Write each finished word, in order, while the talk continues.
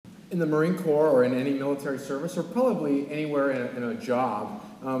in the Marine Corps or in any military service, or probably anywhere in a job,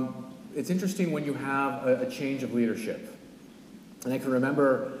 it's interesting when you have a change of leadership. And I can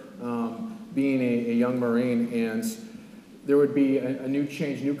remember being a young Marine, and there would be a new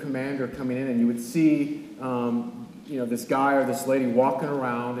change, new commander coming in, and you would see this guy or this lady walking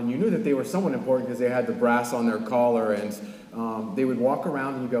around, and you knew that they were someone important because they had the brass on their collar, and they would walk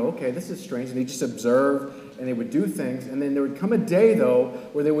around and you go, okay, this is strange, and they just observe, and they would do things, and then there would come a day, though,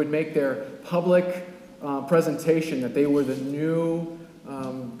 where they would make their public presentation that they were the new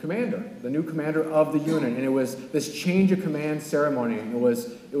commander of the unit, and it was this change of command ceremony, and it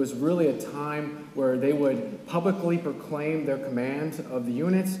was really a time where they would publicly proclaim their command of the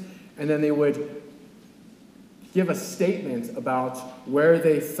unit, and then they would give a statement about where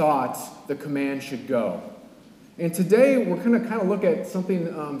they thought the command should go. And today we're going to kind of look at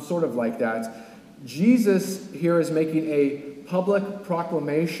something sort of like that. Jesus here is making a public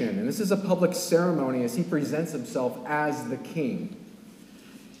proclamation, and this is a public ceremony as he presents himself as the king.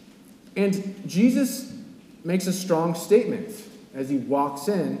 And Jesus makes a strong statement as he walks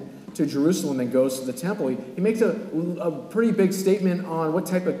in to Jerusalem and goes to the temple. He makes a pretty big statement on what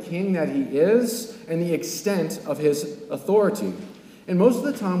type of king that he is and the extent of his authority. And most of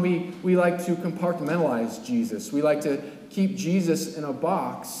the time we like to compartmentalize Jesus. We like to keep Jesus in a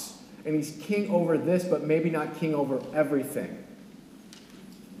box, and he's king over this, but maybe not king over everything.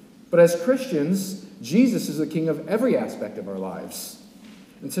 But as Christians, Jesus is the king of every aspect of our lives.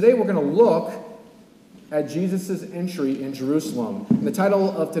 And today we're going to look at Jesus' entry in Jerusalem. And the title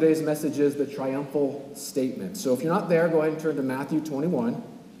of today's message is The Triumphal Statement. So if you're not there, go ahead and turn to Matthew 21.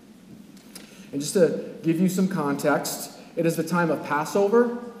 And just to give you some context, it is the time of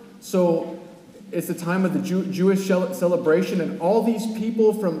Passover. So it's the time of the Jewish celebration, and all these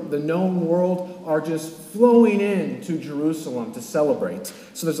people from the known world are just flowing in to Jerusalem to celebrate.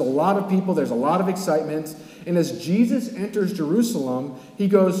 So there's a lot of people, there's a lot of excitement. And as Jesus enters Jerusalem, he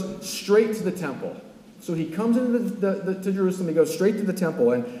goes straight to the temple. So he comes into to Jerusalem, he goes straight to the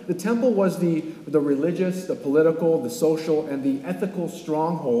temple. And the temple was the religious, the political, the social, and the ethical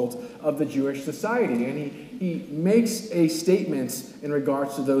stronghold of the Jewish society. And he makes a statement in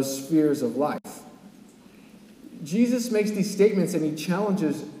regards to those spheres of life. Jesus makes these statements and he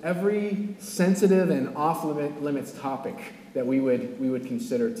challenges every sensitive and off-limits topic that we would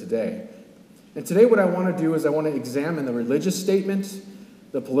consider today. And today what I want to do is I want to examine the religious statement,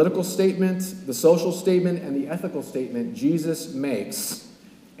 the political statement, the social statement, and the ethical statement Jesus makes,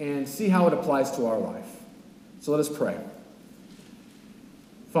 and see how it applies to our life. So let us pray.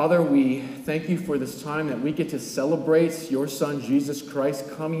 Father, we thank you for this time that we get to celebrate your Son, Jesus Christ,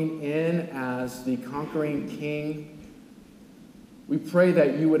 coming in as the conquering King. We pray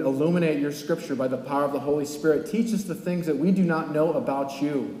that you would illuminate your scripture by the power of the Holy Spirit. Teach us the things that we do not know about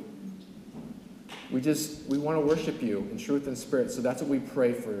you. We want to worship you in truth and spirit, so that's what we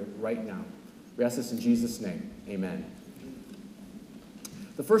pray for right now. We ask this in Jesus' name. Amen.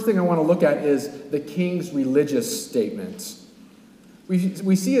 The first thing I want to look at is the king's religious statement.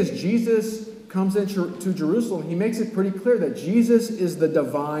 We see as Jesus comes into Jerusalem, he makes it pretty clear that Jesus is the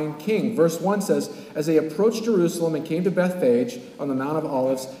divine king. Verse 1 says, as they approached Jerusalem and came to Bethphage on the Mount of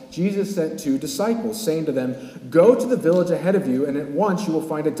Olives, Jesus sent 2 disciples, saying to them, go to the village ahead of you, and at once you will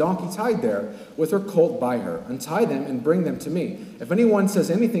find a donkey tied there, with her colt by her. Untie them and bring them to me. If anyone says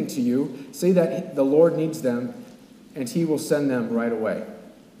anything to you, say that the Lord needs them, and he will send them right away.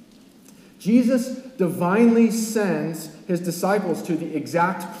 Jesus divinely sends his disciples to the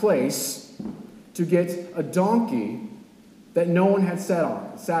exact place to get a donkey that no one had sat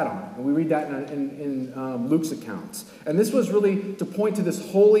on. And we read that in Luke's account. And this was really to point to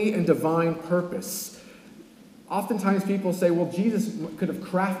this holy and divine purpose. Oftentimes people say, well, Jesus could have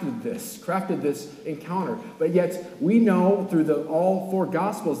crafted this encounter. But yet we know through all 4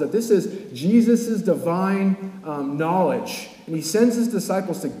 Gospels that this is Jesus' divine knowledge. And he sends his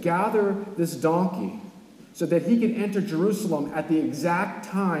disciples to gather this donkey so that he can enter Jerusalem at the exact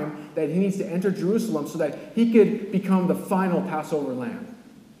time that he needs to enter Jerusalem so that he could become the final Passover lamb.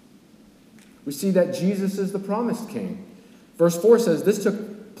 We see that Jesus is the promised king. Verse 4 says, this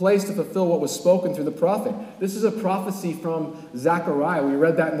took place to fulfill what was spoken through the prophet. This is a prophecy from Zechariah. We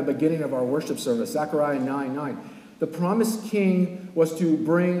read that in the beginning of our worship service, Zechariah 9:9. The promised king was to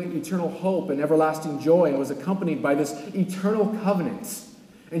bring eternal hope and everlasting joy and was accompanied by this eternal covenant.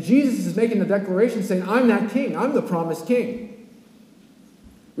 And Jesus is making the declaration saying, I'm that king. I'm the promised king.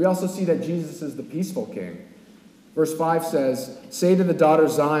 We also see that Jesus is the peaceful king. Verse 5 says, say to the daughter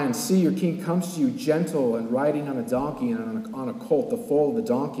Zion, see, your king comes to you gentle and riding on a donkey and on a colt, the foal of the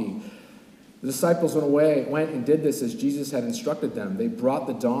donkey. The disciples went and did this as Jesus had instructed them. They brought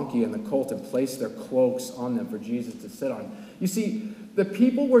the donkey and the colt and placed their cloaks on them for Jesus to sit on. You see, the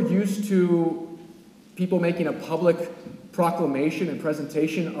people were used to people making a public proclamation and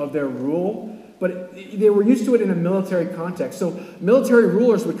presentation of their rule, but they were used to it in a military context. So military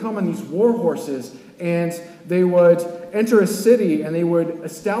rulers would come on these war horses, and they would enter a city, and they would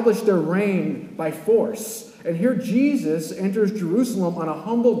establish their reign by force. And here Jesus enters Jerusalem on a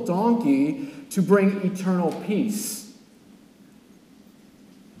humble donkey to bring eternal peace.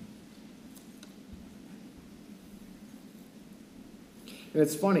 And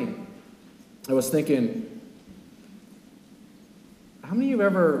it's funny, I was thinking, how many of you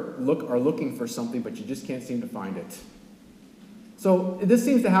ever are looking for something but you just can't seem to find it? So this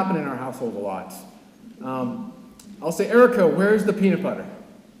seems to happen in our household a lot. I'll say, Erica, where's the peanut butter?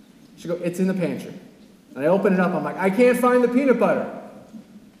 She'll go, it's in the pantry. And I open it up, I'm like, I can't find the peanut butter.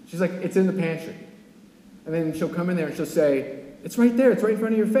 She's like, it's in the pantry. And then she'll come in there and she'll say, it's right there, it's right in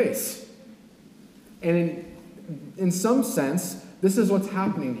front of your face. And in some sense, this is what's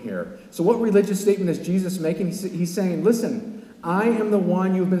happening here. So what religious statement is Jesus making? He's saying, listen, I am the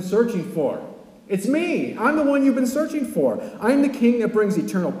one you've been searching for. It's me. I'm the one you've been searching for. I'm the king that brings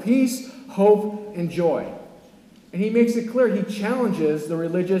eternal peace, hope, and joy. And he makes it clear, he challenges the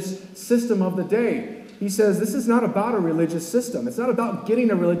religious system of the day. He says this is not about a religious system. It's not about getting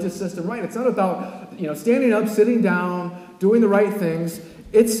a religious system right. It's not about, standing up, sitting down, doing the right things.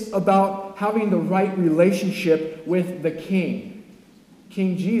 It's about having the right relationship with the King,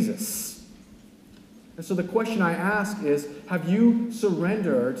 King Jesus. And so the question I ask is, have you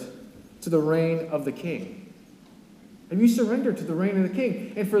surrendered to the reign of the King? Have you surrendered to the reign of the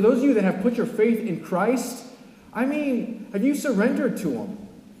King? And for those of you that have put your faith in Christ, have you surrendered to him?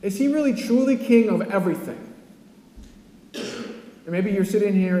 Is he really truly king of everything? And maybe you're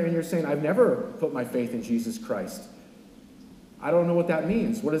sitting here and you're saying, I've never put my faith in Jesus Christ. I don't know what that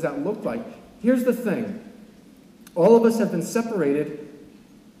means. What does that look like? Here's the thing. All of us have been separated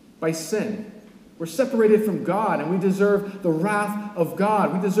by sin. We're separated from God, and we deserve the wrath of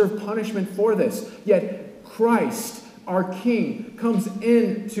God. We deserve punishment for this. Yet Christ, our King, comes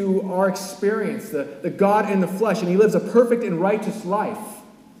into our experience, the God in the flesh, and he lives a perfect and righteous life.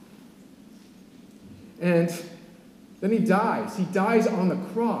 And then he dies. He dies on the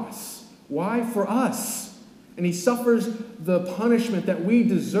cross. Why? For us. And he suffers the punishment that we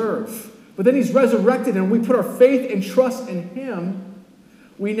deserve. But then he's resurrected, and we put our faith and trust in him.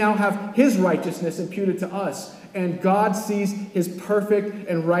 We now have his righteousness imputed to us. And God sees his perfect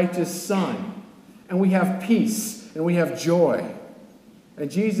and righteous Son. And we have peace, and we have joy. And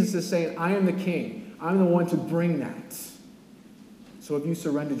Jesus is saying, I am the King. I'm the one to bring that. So have you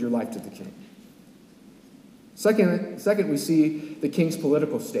surrendered your life to the King? Second, we see the King's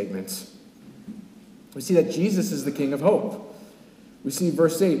political statements. We see that Jesus is the King of hope. We see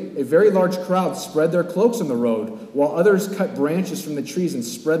verse 8, a very large crowd spread their cloaks on the road, while others cut branches from the trees and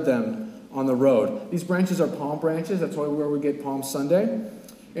spread them on the road. These branches are palm branches. That's where we get Palm Sunday.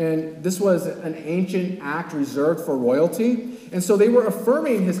 And this was an ancient act reserved for royalty. And so they were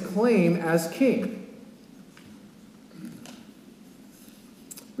affirming his claim as king.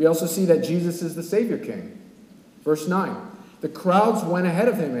 We also see that Jesus is the Savior King. Verse 9, the crowds went ahead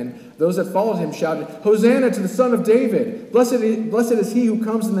of him, and those that followed him shouted, Hosanna to the Son of David. Blessed is he who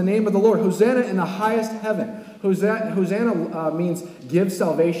comes in the name of the Lord. Hosanna in the highest heaven. Hosanna means give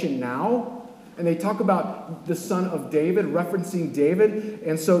salvation now. And they talk about the Son of David, referencing David.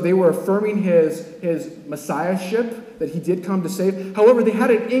 And so they were affirming his messiahship, that he did come to save. However, they had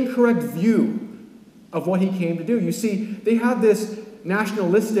an incorrect view of what he came to do. You see, they had this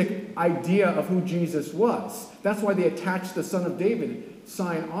nationalistic idea of who Jesus was. That's why they attached the Son of David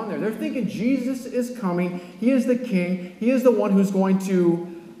sign on there. They're thinking Jesus is coming. He is the king. He is the one who's going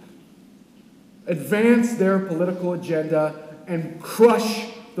to advance their political agenda and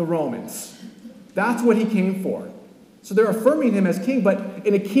crush the Romans. That's what he came for. So they're affirming him as king, but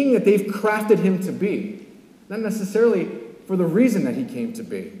in a king that they've crafted him to be. Not necessarily for the reason that he came to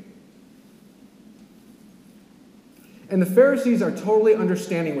be. And the Pharisees are totally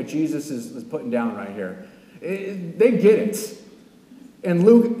understanding what Jesus is putting down right here. They get it. In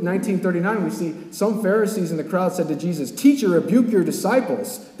Luke 19:39, we see some Pharisees in the crowd said to Jesus, Teacher, rebuke your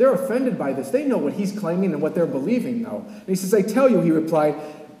disciples. They're offended by this. They know what he's claiming and what they're believing, though. And he says, I tell you, he replied,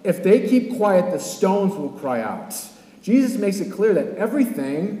 if they keep quiet, the stones will cry out. Jesus makes it clear that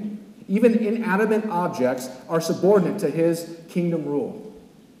everything, even inanimate objects, are subordinate to his kingdom rule.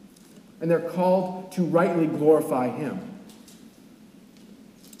 And they're called to rightly glorify him.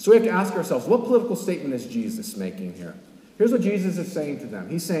 So we have to ask ourselves, what political statement is Jesus making here? Here's what Jesus is saying to them.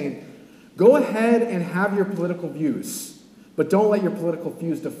 He's saying, Go ahead and have your political views, but don't let your political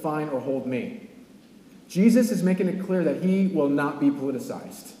views define or hold me. Jesus is making it clear that he will not be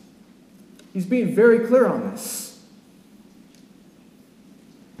politicized. He's being very clear on this.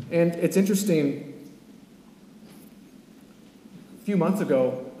 And it's interesting, a few months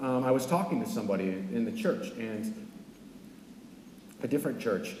ago, I was talking to somebody in the church, and a different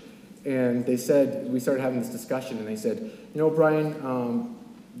church, and they said, we started having this discussion, and they said, you know, Brian,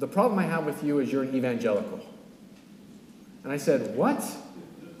 the problem I have with you is you're an evangelical. And I said, what?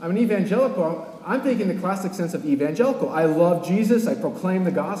 I'm an evangelical. I'm thinking the classic sense of evangelical. I love Jesus, I proclaim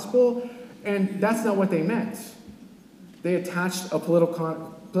the gospel, and that's not what they meant. They attached a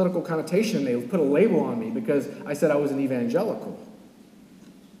political connotation, and they put a label on me because I said I was an evangelical.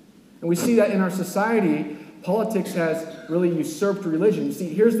 And we see that in our society, politics has really usurped religion. You see,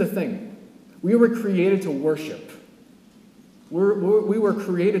 here's the thing. We were created to worship. We were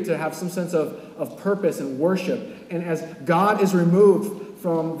created to have some sense of purpose and worship. And as God is removed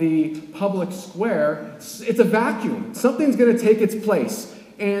from the public square, it's a vacuum. Something's going to take its place.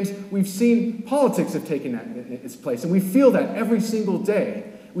 And we've seen politics have taken its place. And we feel that every single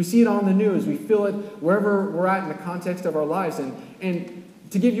day. We see it on the news. We feel it wherever we're at in the context of our lives. And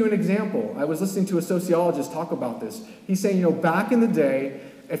to give you an example, I was listening to a sociologist talk about this. He's saying, you know, back in the day,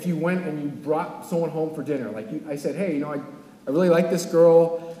 if you went and you brought someone home for dinner, like I said, hey, you know, I really like this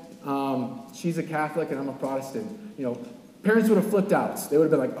girl. She's a Catholic and I'm a Protestant. You know, parents would have flipped out. They would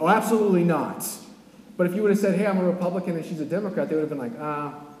have been like, oh, absolutely not. But if you would have said, hey, I'm a Republican and she's a Democrat, they would have been like,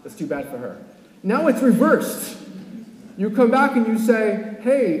 that's too bad for her. Now it's reversed. You come back and you say,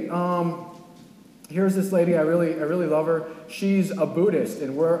 hey, here's this lady, I really love her. She's a Buddhist,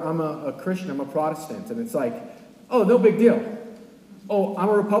 and I'm a Christian, I'm a Protestant. And it's like, oh, no big deal. Oh, I'm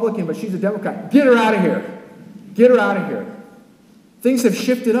a Republican, but she's a Democrat. Get her out of here. Get her out of here. Things have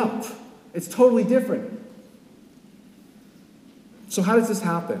shifted up. It's totally different. So how does this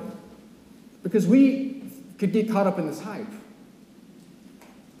happen? Because we could get caught up in this hype.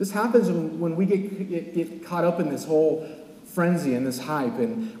 This happens when we get caught up in this whole frenzy and this hype,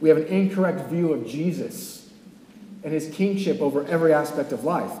 and we have an incorrect view of Jesus and his kingship over every aspect of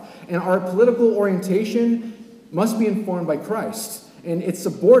life. And our political orientation must be informed by Christ, and it's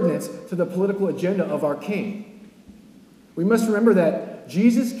subordinate to the political agenda of our king. We must remember that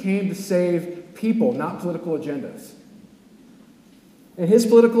Jesus came to save people, not political agendas. And his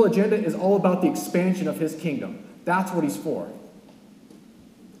political agenda is all about the expansion of his kingdom. That's what he's for.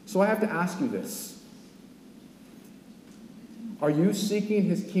 So I have to ask you this. Are you seeking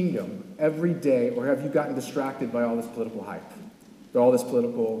his kingdom every day, or have you gotten distracted by all this political hype, by all this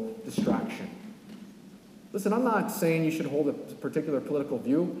political distraction? Listen, I'm not saying you should hold a particular political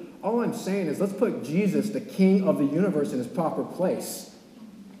view. All I'm saying is let's put Jesus, the King of the universe, in his proper place.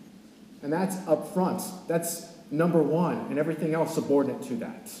 And that's up front. That's number one, and everything else subordinate to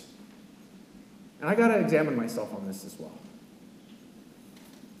that. And I got to examine myself on this as well.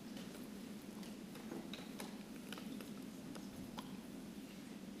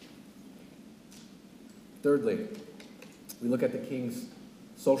 Thirdly, we look at the king's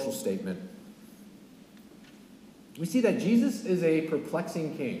social statement. We see that Jesus is a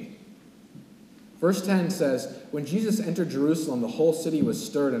perplexing king. Verse 10 says, when Jesus entered Jerusalem, the whole city was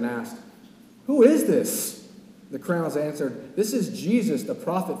stirred and asked, who is this? The crowds answered, this is Jesus, the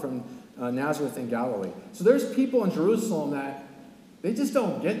prophet from Nazareth in Galilee. So there's people in Jerusalem that they just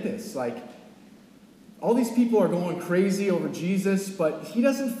don't get this. Like, all these people are going crazy over Jesus, but he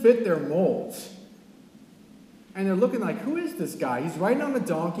doesn't fit their mold. And they're looking like, who is this guy? He's riding on a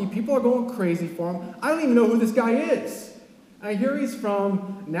donkey. People are going crazy for him. I don't even know who this guy is. I hear he's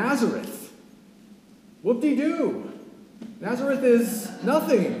from Nazareth. Whoop-de-doo. Nazareth is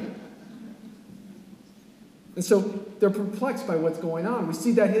nothing. And so they're perplexed by what's going on. We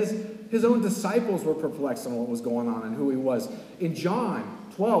see that his own disciples were perplexed on what was going on and who he was. In John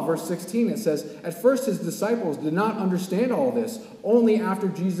 12, verse 16, it says, at first his disciples did not understand all this. Only after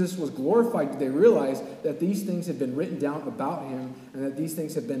Jesus was glorified did they realize that these things had been written down about him and that these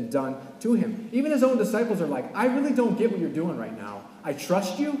things had been done to him. Even his own disciples are like, I really don't get what you're doing right now. I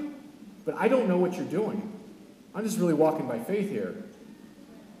trust you, but I don't know what you're doing. I'm just really walking by faith here.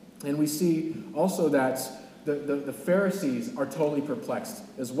 And we see also that the Pharisees are totally perplexed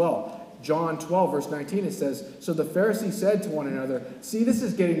as well. John 12, verse 19, it says, so the Pharisees said to one another, see, this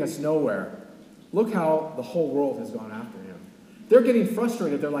is getting us nowhere. Look how the whole world has gone after him. They're getting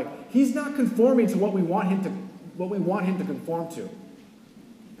frustrated. They're like, he's not conforming to what we want him to conform to.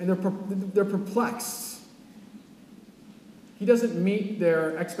 And they're perplexed. He doesn't meet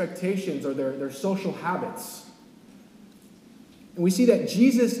their expectations or their social habits. And we see that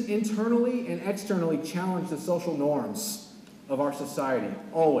Jesus internally and externally challenged the social norms of our society,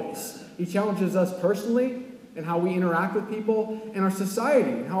 always. He challenges us personally in how we interact with people, and our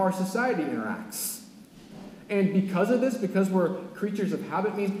society, and how our society interacts. And because of this, because we're creatures of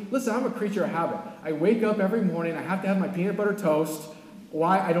habit, means, listen, I'm a creature of habit. I wake up every morning, I have to have my peanut butter toast.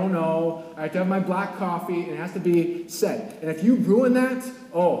 Why? I don't know. I have to have my black coffee, and it has to be set. And if you ruin that,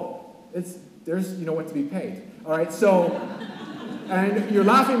 there's what to be paid. All right, so, and you're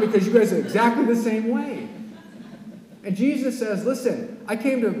laughing because you guys are exactly the same way. And Jesus says, listen, I'm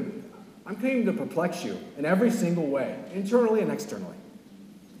came to perplex you in every single way, internally and externally.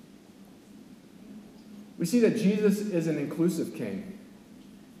 We see that Jesus is an inclusive king.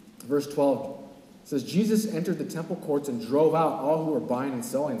 Verse 12 says, Jesus entered the temple courts and drove out all who were buying and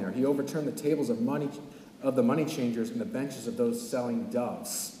selling there. He overturned the tables of the money changers and the benches of those selling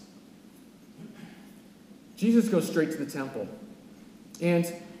doves. Jesus goes straight to the temple.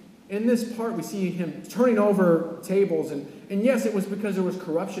 And in this part, we see him turning over tables. And yes, it was because there was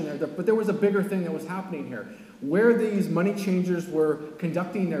corruption there, but there was a bigger thing that was happening here. Where these money changers were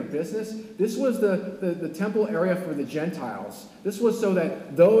conducting their business, this was the temple area for the Gentiles. This was so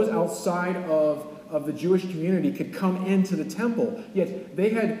that those outside of the Jewish community could come into the temple. Yet they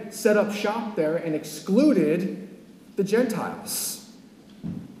had set up shop there and excluded the Gentiles.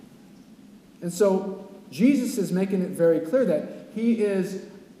 And so Jesus is making it very clear that he is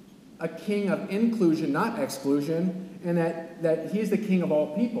a king of inclusion, not exclusion, and that he is the king of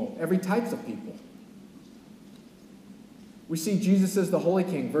all people, every types of people. We see Jesus as the Holy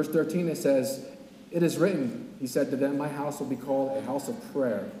King. Verse 13, it says, "It is written," he said to them, "My house will be called a house of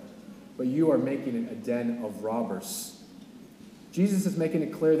prayer, but you are making it a den of robbers." Jesus is making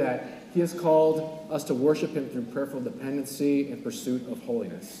it clear that he has called us to worship him through prayerful dependency and pursuit of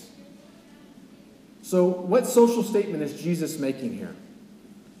holiness. So what social statement is Jesus making here?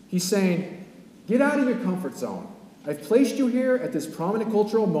 He's saying, get out of your comfort zone. I've placed you here at this prominent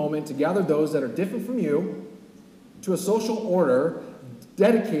cultural moment to gather those that are different from you to a social order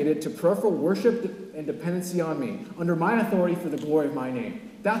dedicated to prayerful worship and dependency on me, under my authority for the glory of my name.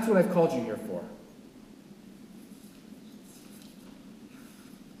 That's what I've called you here for.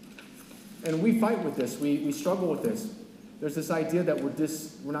 And we fight with this. We struggle with this. There's this idea that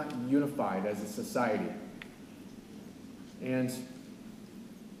we're not unified as a society. And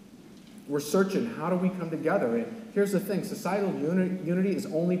we're searching, how do we come together? And here's the thing, societal unity is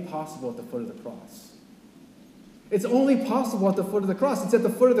only possible at the foot of the cross. It's only possible at the foot of the cross. It's at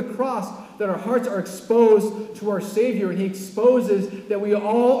the foot of the cross that our hearts are exposed to our Savior, and he exposes that we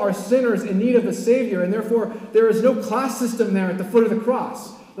all are sinners in need of a Savior, and therefore there is no class system there at the foot of the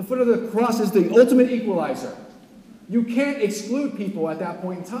cross. The foot of the cross is the ultimate equalizer. You can't exclude people at that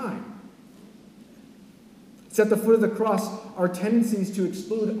point in time. It's at the foot of the cross our tendencies to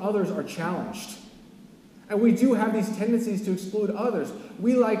exclude others are challenged. And we do have these tendencies to exclude others.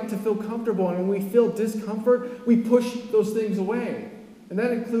 We like to feel comfortable, and when we feel discomfort, we push those things away. And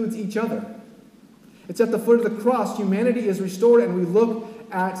that includes each other. It's at the foot of the cross humanity is restored, and we look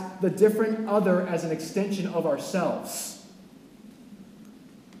at the different other as an extension of ourselves.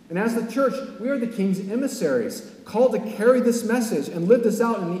 And as the church, we are the King's emissaries, called to carry this message and live this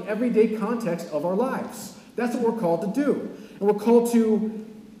out in the everyday context of our lives. That's what we're called to do. And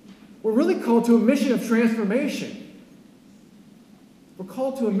we're really called to a mission of transformation. We're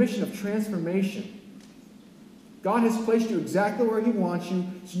called to a mission of transformation. God has placed you exactly where he wants you,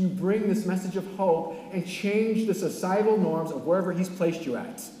 so you bring this message of hope and change the societal norms of wherever he's placed you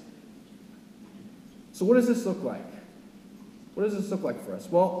at. So what does this look like? What does this look like for us?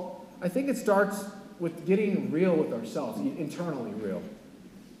 Well, I think it starts with getting real with ourselves, internally real.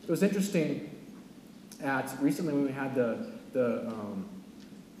 It was interesting recently when we had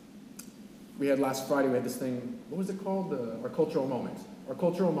we had last Friday, we had this thing, what was it called? Our cultural moment. Our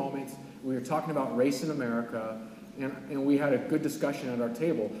cultural moment, we were talking about race in America, and we had a good discussion at our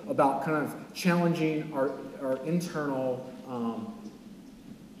table about kind of challenging our internal,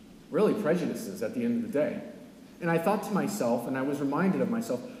 really prejudices at the end of the day. And I thought to myself, and I was reminded of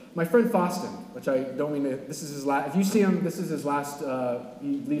myself, my friend Faustin, which I don't mean to, this is his last, if you see him, this is his last,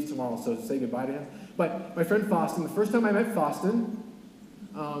 he leaves tomorrow, so say goodbye to him. But my friend Faustin, the first time I met Faustin,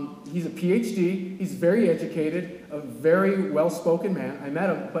 he's a PhD, he's very educated, a very well-spoken man. I met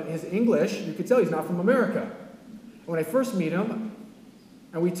him, but his English, you could tell he's not from America. And when I first meet him,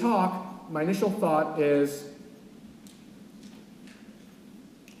 and we talk, my initial thought is,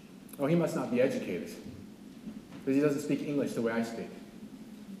 oh, he must not be educated, because he doesn't speak English the way I speak.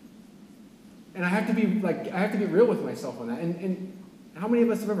 And I have to be real with myself on that. And how many of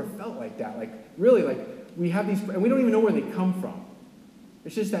us have ever felt like that? Like, really, like, we have these, and we don't even know where they come from.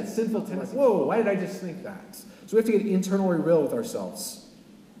 It's just that sinful tendency. Whoa, why did I just think that? So we have to get internally real with ourselves.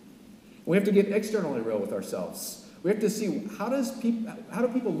 We have to get externally real with ourselves. We have to see, how do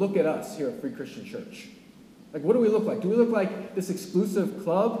people look at us here at Free Christian Church? Like, what do we look like? Do we look like this exclusive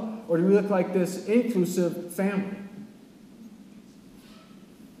club, or do we look like this inclusive family?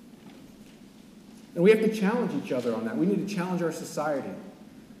 And we have to challenge each other on that. We need to challenge our society.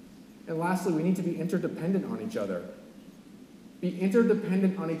 And lastly, we need to be interdependent on each other. Be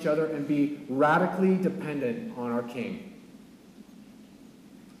interdependent on each other and be radically dependent on our King.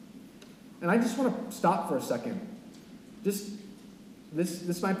 And I just want to stop for a second. This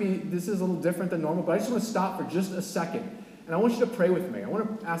is a little different than normal, but I just want to stop for just a second. And I want you to pray with me. I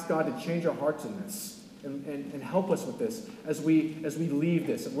want to ask God to change our hearts in this and help us with this as we leave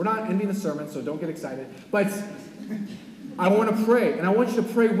this. We're not ending the sermon, so don't get excited. But I want to pray, and I want you to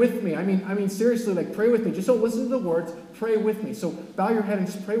pray with me. I mean, seriously, like, pray with me. Just don't listen to the words. Pray with me. So bow your head and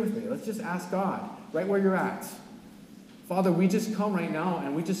just pray with me. Let's just ask God right where you're at. Father, we just come right now,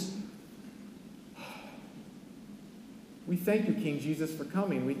 and we thank you, King Jesus, for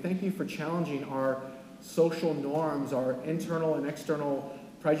coming. We thank you for challenging our social norms, our internal and external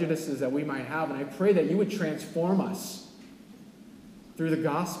prejudices that we might have. And I pray that you would transform us through the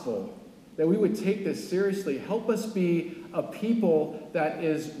gospel, that we would take this seriously. Help us be a people that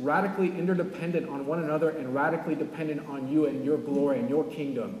is radically interdependent on one another and radically dependent on you and your glory and your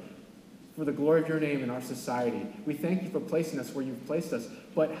kingdom for the glory of your name in our society. We thank you for placing us where you've placed us,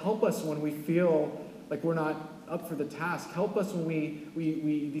 but help us when we feel like we're not up for the task. Help us when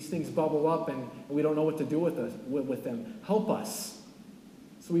we these things bubble up and we don't know what to do with them. Help us.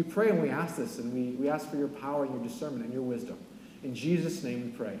 So we pray and we ask this, and we ask for your power and your discernment and your wisdom. In Jesus' name we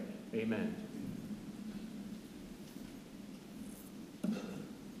pray. Amen.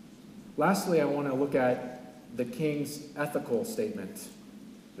 Lastly, I want to look at the king's ethical statement.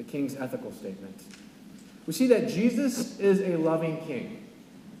 The king's ethical statement. We see that Jesus is a loving king.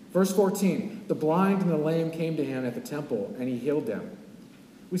 Verse 14, the blind and the lame came to him at the temple, and he healed them.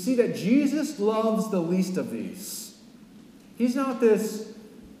 We see that Jesus loves the least of these. He's not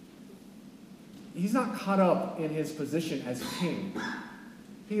caught up in his position as king.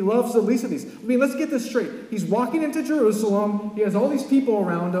 He loves the least of these. I mean, let's get this straight. He's walking into Jerusalem. He has all these people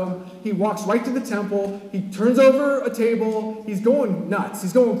around him. He walks right to the temple. He turns over a table. He's going nuts.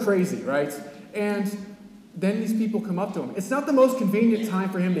 He's going crazy, right? And then these people come up to him. It's not the most convenient time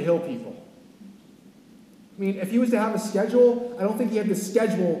for him to heal people. I mean, if he was to have a schedule, I don't think he had the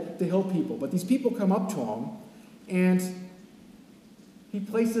schedule to heal people. But these people come up to him, and he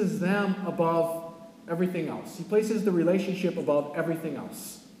places them above everything else. He places the relationship above everything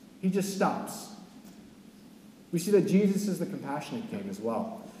else. He just stops. We see that Jesus is the compassionate king as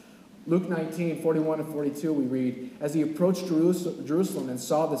well. Luke 19, 41 and 42, we read, as he approached Jerusalem and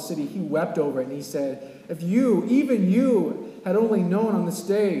saw the city, he wept over it, and he said, if you, even you, had only known on this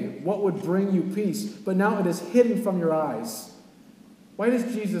day what would bring you peace, but now it is hidden from your eyes. Why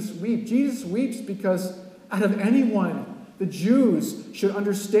does Jesus weep? Jesus weeps because out of anyone, the Jews should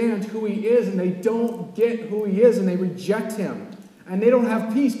understand who he is, and they don't get who he is, and they reject him. And they don't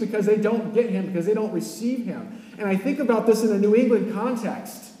have peace because they don't get him, because they don't receive him. And I think about this in a New England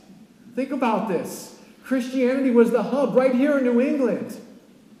context. Think about this. Christianity was the hub right here in New England.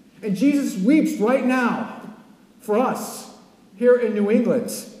 And Jesus weeps right now for us here in New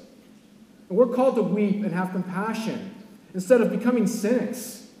England. And we're called to weep and have compassion instead of becoming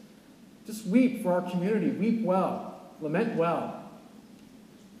cynics. Just weep for our community. Weep well. Lament well.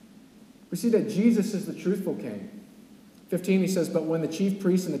 We see that Jesus is the truthful king. 15, he says, but when the chief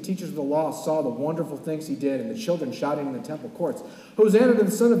priests and the teachers of the law saw the wonderful things he did and the children shouting in the temple courts, Hosanna to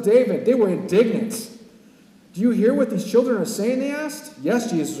the Son of David, they were indignant. Do you hear what these children are saying, they asked?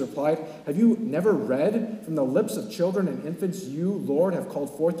 Yes, Jesus replied. Have you never read from the lips of children and infants, you, Lord, have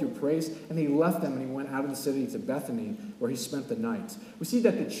called forth your praise? And he left them and he went out of the city to Bethany, where he spent the night. We see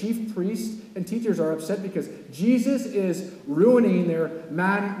that the chief priests and teachers are upset because Jesus is ruining their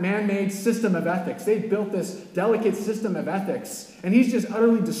man-made system of ethics. They built this delicate system of ethics, and he's just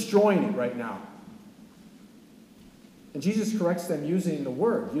utterly destroying it right now. And Jesus corrects them using the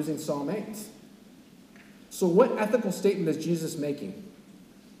word, using Psalm 8. So what ethical statement is Jesus making?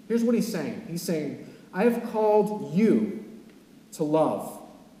 Here's what he's saying. He's saying, I have called you to love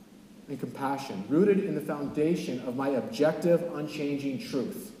and compassion, rooted in the foundation of my objective, unchanging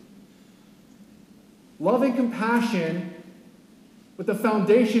truth. Love and compassion with the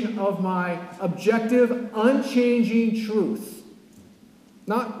foundation of my objective, unchanging truth.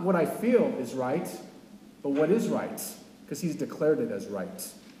 Not what I feel is right, but what is right, because he's declared it as right.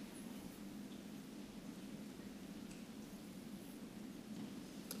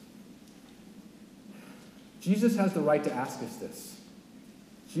 Jesus has the right to ask us this.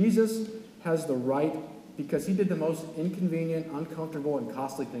 Jesus has the right because he did the most inconvenient, uncomfortable, and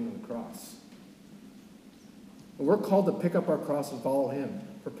costly thing on the cross. And we're called to pick up our cross and follow him,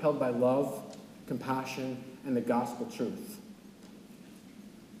 propelled by love, compassion, and the gospel truth.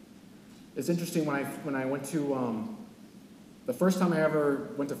 It's interesting when I went to, the first time I ever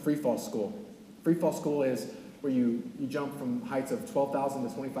went to free fall school. Free fall school is where you jump from heights of 12,000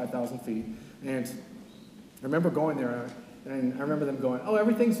 to 25,000 feet. And I remember going there, and I remember them going, oh,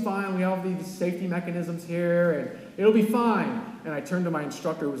 everything's fine. We have these safety mechanisms here, and it'll be fine. And I turned to my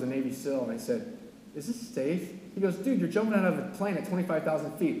instructor, who was a Navy SEAL, and I said, is this safe? He goes, dude, you're jumping out of a plane at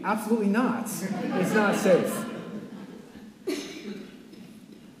 25,000 feet. Absolutely not. It's not safe.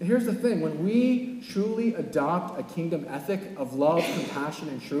 And here's the thing. When we truly adopt a kingdom ethic of love, compassion,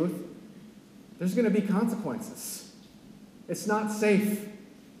 and truth, there's going to be consequences. It's not safe.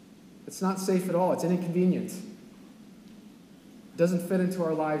 It's not safe at all. It's inconvenient. It doesn't fit into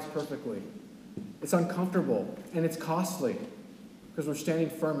our lives perfectly. It's uncomfortable, and it's costly because we're standing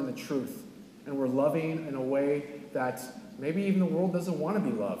firm in the truth, and we're loving in a way that maybe even the world doesn't want to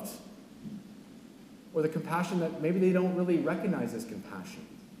be loved, or the compassion that maybe they don't really recognize as compassion.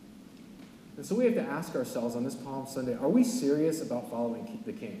 And so we have to ask ourselves on this Palm Sunday, are we serious about following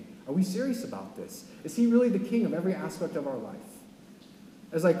the King? Are we serious about this? Is he really the King of every aspect of our life?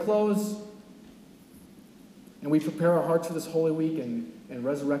 As I close, and we prepare our hearts for this Holy Week and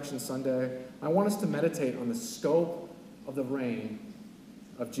Resurrection Sunday, I want us to meditate on the scope of the reign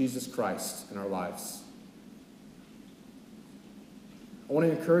of Jesus Christ in our lives. I want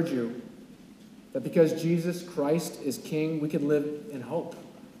to encourage you that because Jesus Christ is King, we can live in hope.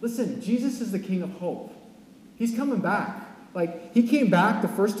 Listen, Jesus is the King of hope. He's coming back. Like, he came back the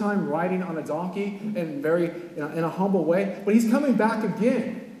first time riding on a donkey in a humble way, but he's coming back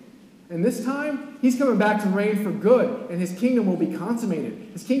again. And this time, he's coming back to reign for good, and his kingdom will be consummated.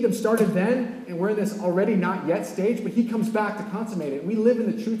 His kingdom started then, and we're in this already not yet stage, but he comes back to consummate it. And we live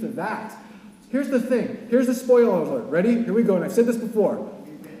in the truth of that. Here's the thing. Here's the spoiler alert. Ready? Here we go. And I've said this before.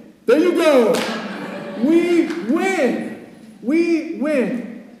 There you go. We win. We win.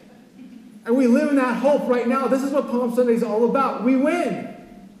 And we live in that hope right now. This is what Palm Sunday is all about. We win.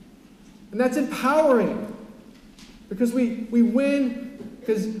 And that's empowering. Because we win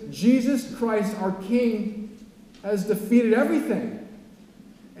because Jesus Christ, our King, has defeated everything.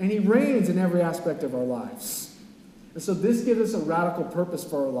 And he reigns in every aspect of our lives. And so this gives us a radical purpose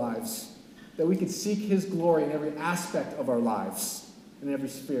for our lives, that we can seek his glory in every aspect of our lives, in every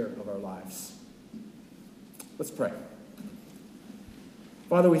sphere of our lives. Let's pray.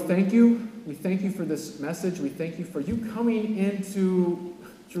 Father, we thank you. We thank you for this message. We thank you for you coming into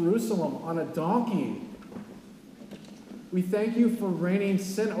Jerusalem on a donkey. We thank you for reigning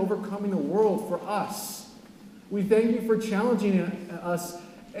sin, overcoming the world for us. We thank you for challenging us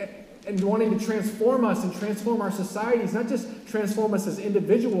and wanting to transform us and transform our societies, not just transform us as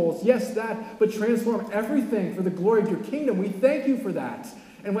individuals, yes, that, but transform everything for the glory of your kingdom. We thank you for that.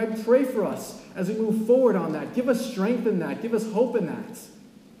 And I pray for us as we move forward on that. Give us strength in that. Give us hope in that.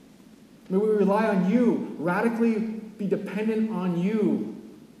 May we rely on you, radically be dependent on you.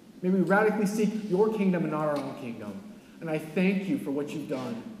 May we radically seek your kingdom and not our own kingdom. And I thank you for what you've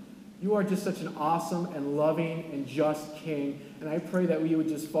done. You are just such an awesome and loving and just King. And I pray that we would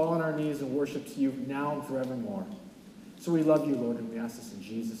just fall on our knees and worship to you now and forevermore. So we love you, Lord, and we ask this in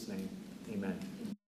Jesus' name. Amen.